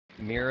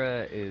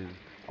Mira is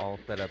all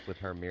set up with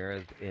her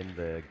mirrors in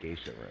the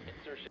geisha room.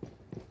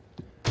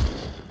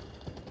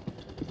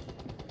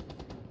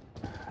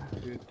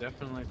 Dude,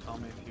 definitely tell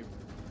me if you...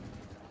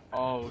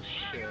 Oh,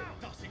 shit.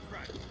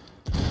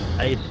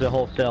 I used to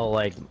wholesale,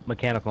 like,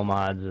 mechanical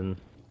mods and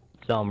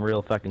sell them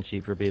real fucking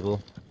cheap for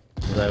people.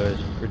 Because I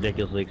was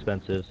ridiculously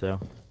expensive, so...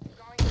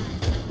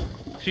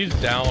 She's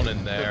down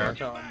in there,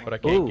 but I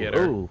can't get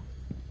her. Ooh.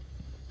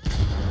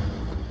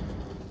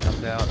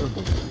 Jumped out.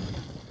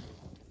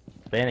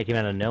 Bandit came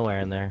out of nowhere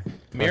in there.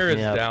 Mira's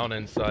down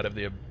inside of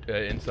the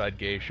inside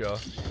geisha,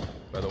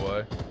 by the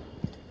way.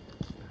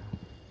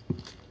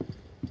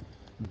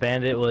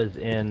 Bandit was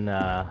in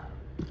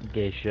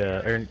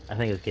geisha, or I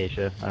think it's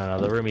geisha. I don't know,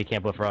 the room you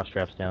can't put frost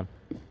traps down.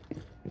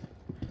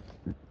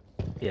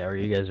 Yeah, or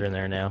you guys are in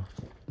there now.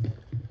 He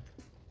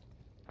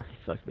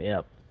fucked me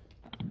up.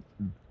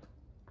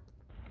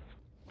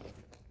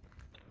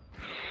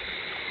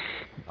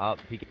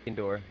 Peeking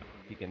door.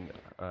 Peeking,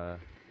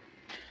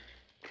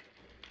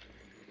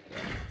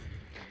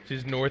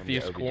 She's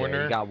northeast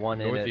corner. Got one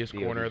northeast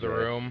corner of the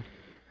room.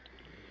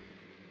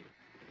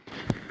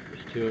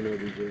 There's two in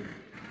OBJ.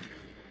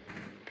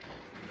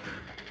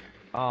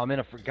 Oh, I'm in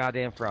a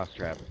goddamn frost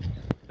trap.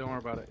 Don't worry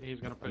about it. He's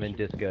gonna push I'm in you.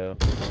 disco.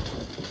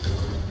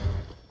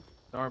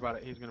 Don't worry about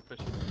it. He's gonna push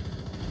you.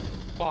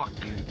 Fuck.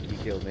 He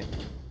killed me.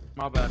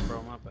 My bad,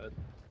 bro. My bad.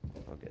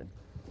 Oh, good.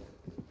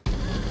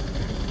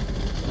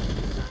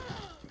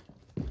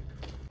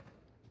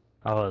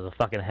 Oh, there's a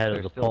fucking head of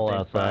There's the still pole same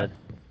outside.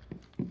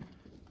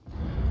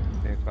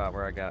 Same spot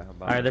where I got him.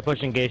 Alright, they're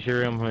pushing geisha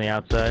room from the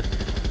outside.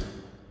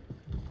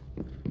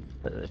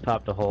 They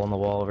popped a hole in the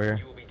wall over here.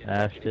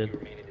 Ash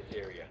did.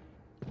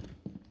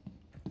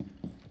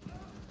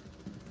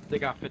 They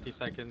got 50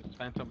 seconds.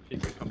 Phantom, if you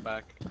can come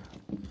back.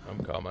 I'm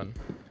coming.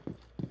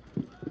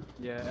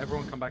 Yeah,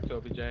 everyone come back to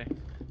OBJ.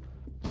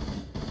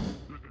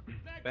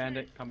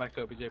 Bandit, come back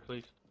to OBJ,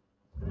 please.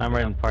 I'm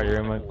right in party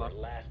room.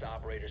 Last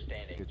operator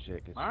standing. Good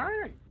shit, good shit.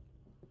 Alright.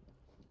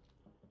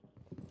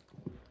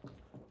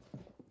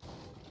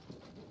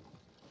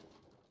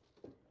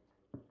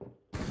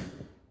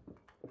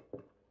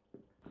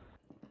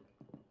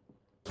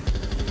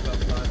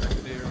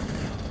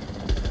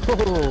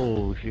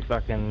 Oh, she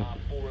fucking...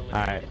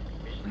 Alright.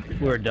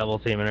 We were double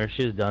teaming her.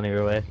 She was done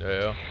either way.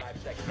 Yeah.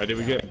 Did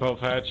we get both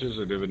hatches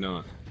or did we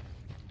not?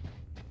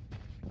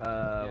 We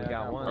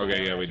got one.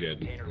 Okay, yeah, we did.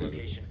 Container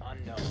location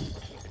unknown.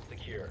 Keep it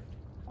secure.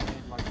 I need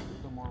like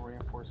some more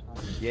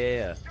reinforcements.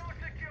 Yeah.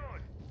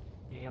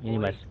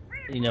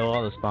 You know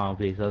all the spawn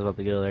peaks. I was about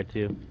to go there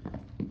too.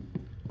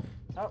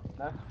 Oh,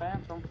 that's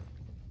Phantom.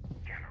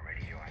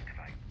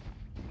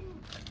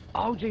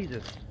 Oh,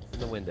 Jesus. In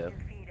the window.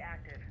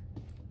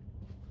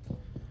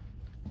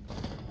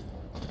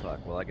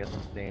 Fuck, well, I guess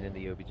I'm staying in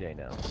the OBJ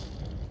now.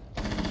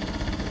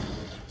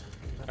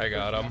 I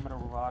got him. I'm gonna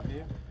rob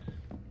you.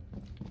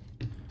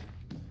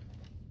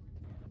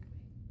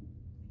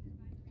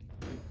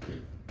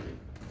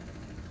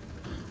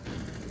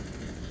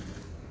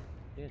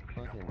 Get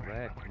fucking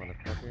wrecked,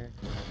 motherfucker.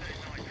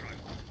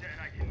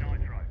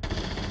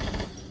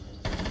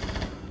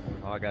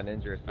 Oh, I got an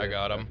injury. I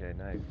got him. Okay,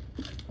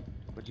 nice.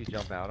 Would you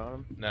jump out on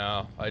him?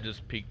 No, I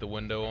just peeked the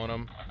window on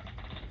him.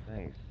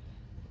 Nice.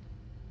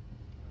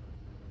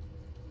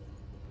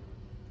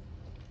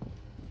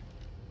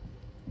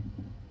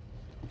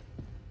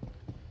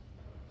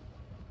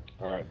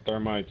 Alright,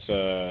 thermite's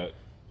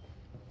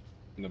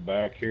in the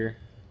back here.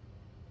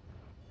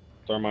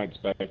 Thermite's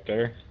back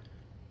there.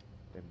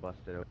 They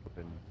busted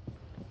open.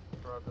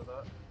 Roger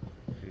that.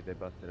 Dude, they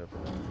busted open.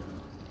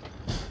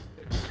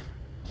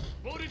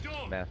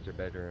 Master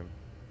bedroom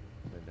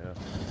window.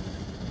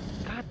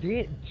 God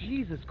damn,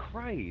 Jesus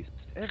Christ!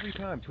 Every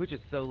time. Twitch is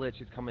so lit,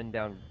 she's coming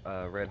down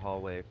red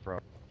hallway from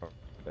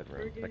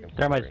bedroom. Second floor.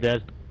 Thermite's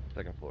dead.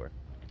 Second floor.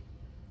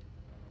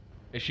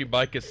 Is she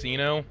by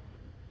casino?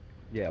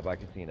 Yeah, by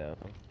casino.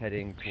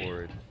 Heading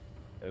towards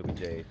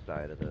OBJ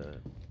side of the...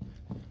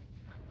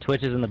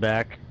 Twitch is in the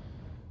back.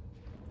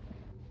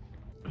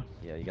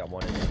 Yeah, you got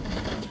one in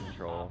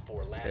control.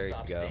 There you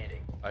go.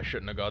 I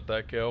shouldn't have got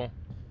that kill.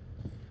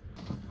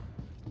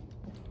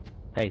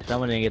 Hey,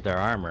 someone didn't get their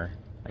armor.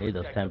 I need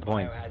those 10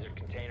 points.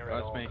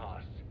 That's me.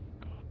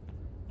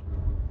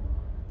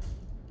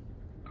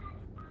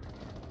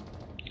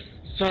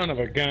 Son of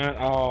a gun.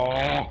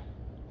 Oh.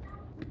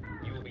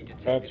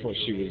 That's what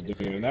she was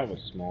doing. That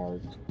was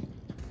smart.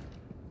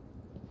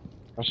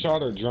 I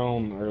shot her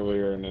drone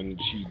earlier and then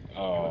she...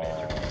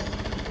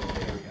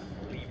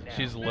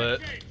 She's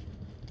lit.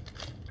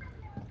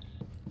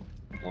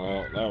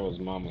 Well, that was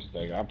my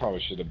mistake. I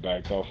probably should have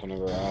backed off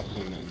whenever I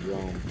seen that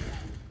drone.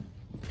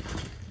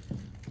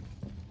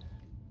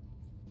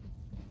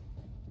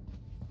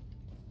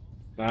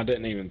 I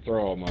didn't even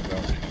throw all my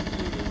bounty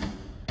hunts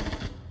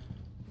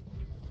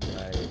either.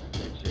 Nice,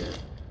 good shit.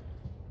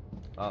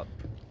 Up.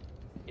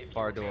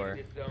 Far door.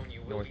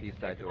 Northeast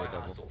side door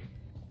double.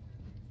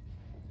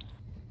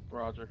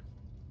 Roger.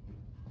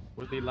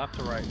 Was he left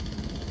or right?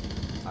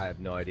 I have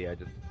no idea,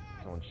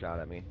 someone shot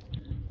at me.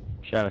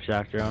 Shot a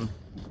shock drone.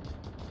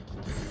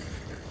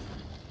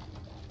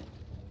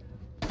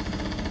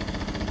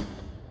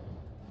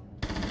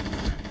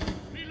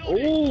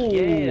 Ooh!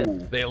 Yeah.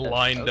 They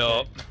lined Okay.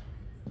 up.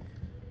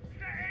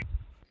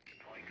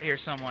 I hear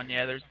someone.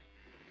 Yeah, there's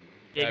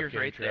Jaeger's Afghan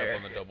right trap there.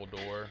 on the double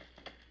door.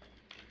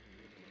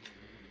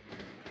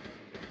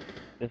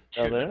 It's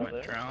still Shooting there?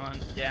 my drone.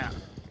 Yeah.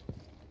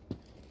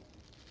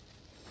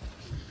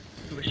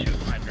 Who was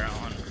shooting my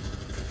drone?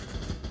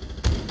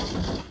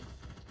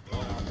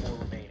 One on 4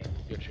 remaining.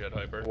 Good shit,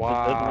 Hyper.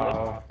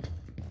 Wow.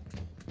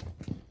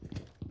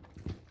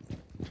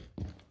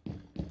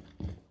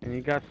 Can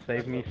you guys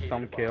save me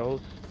some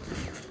kills?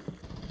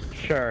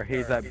 Sure,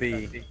 he's at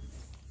B.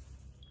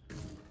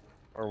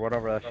 Or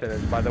whatever that shit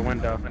is, by the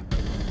window.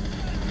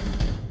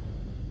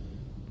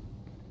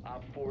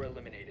 Op 4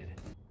 eliminated.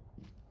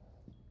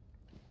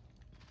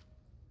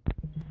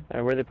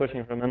 Where are they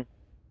pushing from him?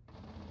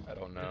 I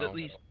don't There's know. at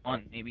least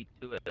one, maybe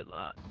two at the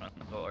lot on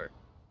the door.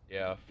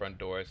 Yeah, front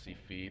door, I see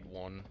feet,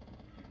 one.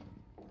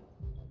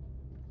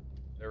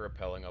 They're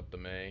rappelling up the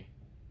May.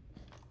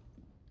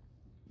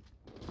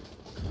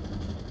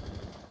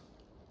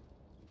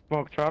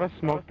 Smoke, try to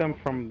smoke them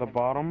from the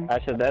bottom.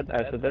 Ash is dead,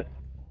 Ash is dead.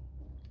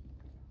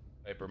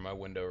 Hyper, my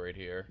window right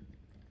here.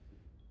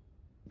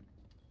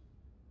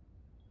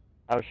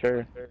 Oh,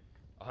 sure.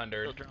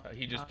 100.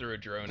 He just threw a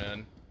drone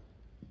in.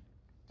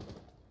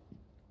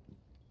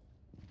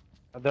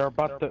 They're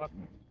about to...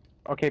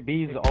 Okay,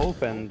 B's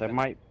open. They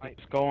might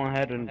just go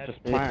ahead and just Is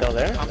he plant. still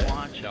there? I'm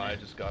watching. No, I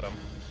just got him.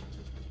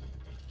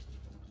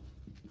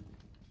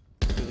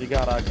 Cause you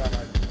got a...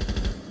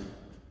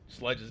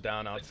 Sledge is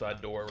down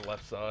outside door,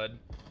 left side.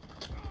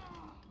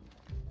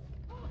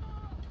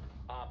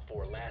 Op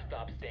 4, last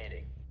stop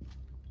standing.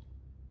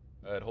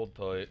 Alright, hold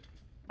tight.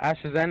 Ash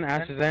is in,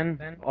 Ash is in.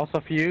 Also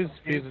Fuse,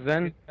 Fuse is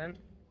in.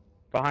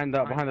 Behind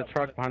the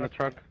truck, behind the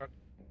truck.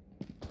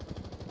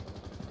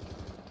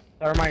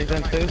 Thermite's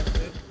in too.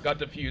 Got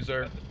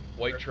diffuser.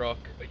 White truck.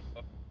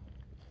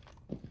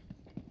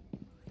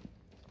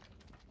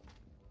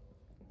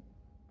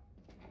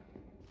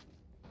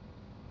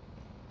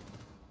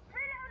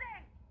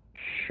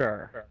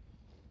 Sure.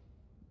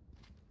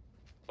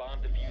 Bomb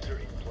diffuser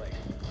in place.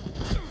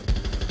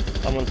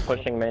 Someone's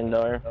pushing main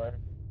door.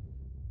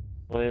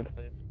 Believe.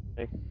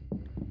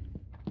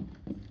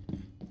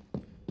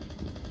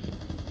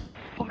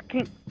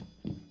 Fucking...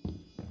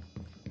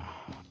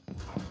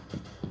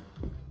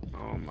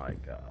 Oh my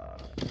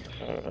god.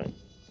 Alright.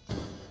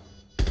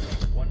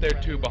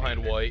 They're two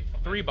behind white.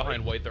 Three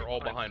behind white. They're all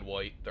behind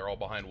white. They're all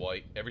behind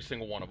white. Every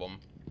single one of them.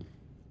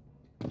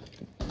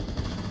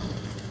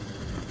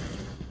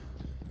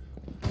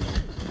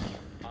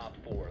 Op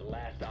 4,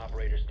 last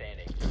operator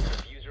standing.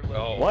 Diffuser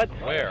Oh, located. What?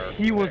 Where?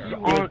 He was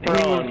on... He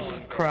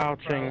was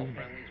crouching.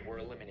 Friendlies were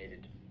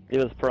eliminated. He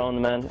was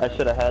prone, man. I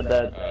should have had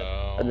that.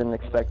 Oh, I didn't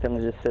expect him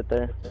to just sit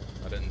there.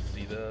 I didn't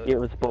see that. It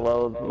was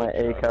below my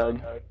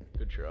ACOG.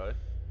 Good try.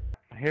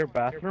 I hear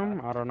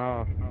bathroom? I don't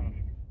know.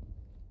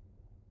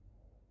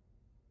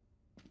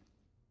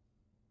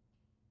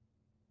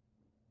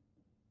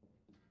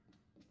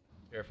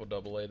 Careful,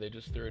 double A. They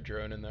just threw a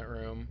drone in that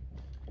room.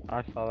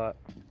 I saw that.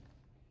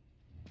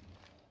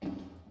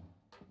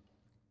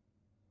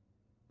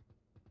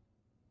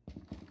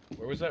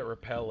 Where was that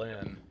rappel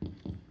in?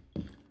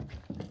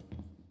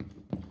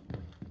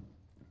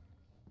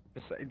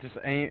 Just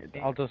aim.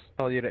 I'll just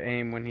tell you to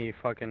aim when he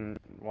fucking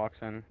walks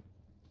in.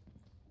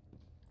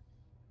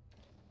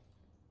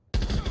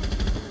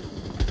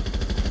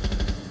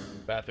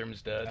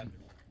 Bathroom's dead.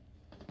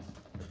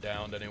 Or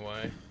downed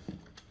anyway.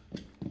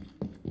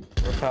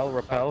 Repel,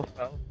 repel.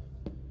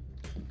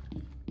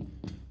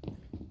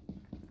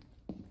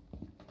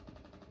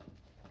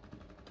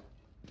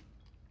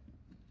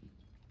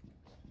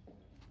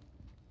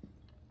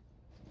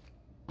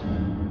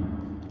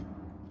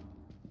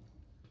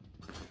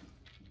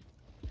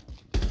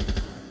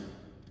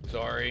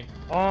 Sorry.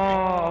 Oh,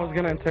 I was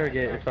gonna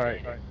interrogate you,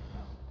 sorry.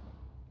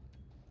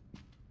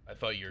 I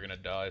thought you were gonna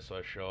die, so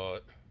I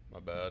shot. My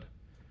bad.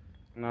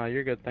 No,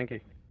 you're good, thank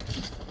you.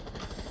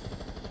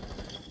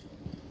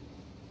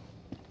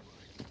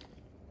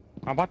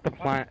 I'm about to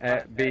plant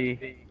at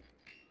B.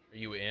 Are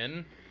you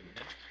in?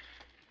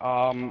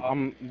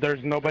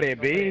 There's nobody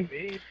at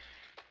B.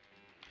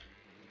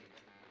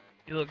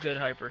 You look good,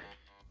 Hyper.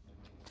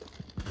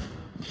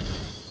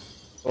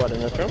 What,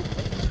 in this room?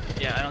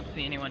 Yeah, I don't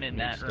see anyone in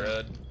that room.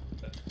 Dead.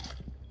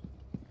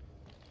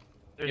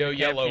 There's Yo, a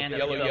yellow, Capcan at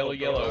yellow, the yellow, double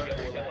yellow. door.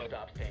 Last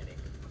stop standing.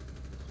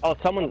 Oh,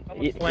 someone.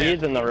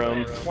 He's in the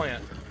room.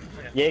 Plant.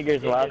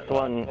 Jaeger's the last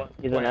one.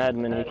 He's an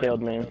admin. He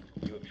killed me.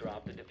 You have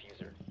dropped the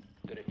diffuser.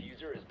 The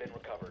diffuser has been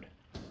recovered.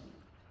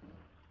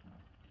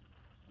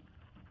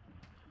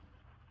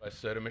 My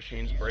soda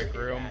machine's break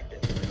room.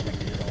 Active.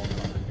 Protected at all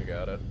costs. I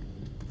got it.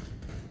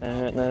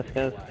 Alright, nice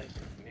guys.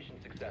 Mission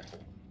successful.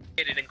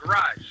 Located in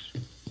garage.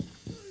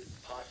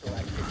 Hostile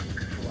activity.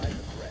 Neutralize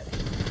the threat.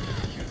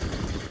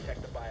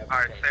 Protect the bio.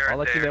 Alright, Sarah. I'll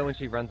let you know when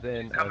she runs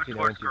in. I'll let you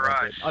know when she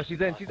runs in. Oh, she's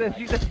in. She's in.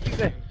 She's in. She's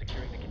in.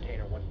 Securing the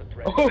container once the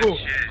threat.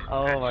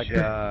 Oh my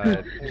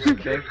god.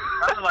 Thanks.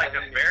 Sounded like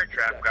a bear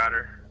trap got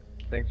her.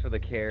 Thanks for the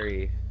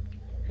carry.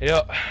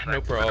 Yep,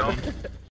 no problem.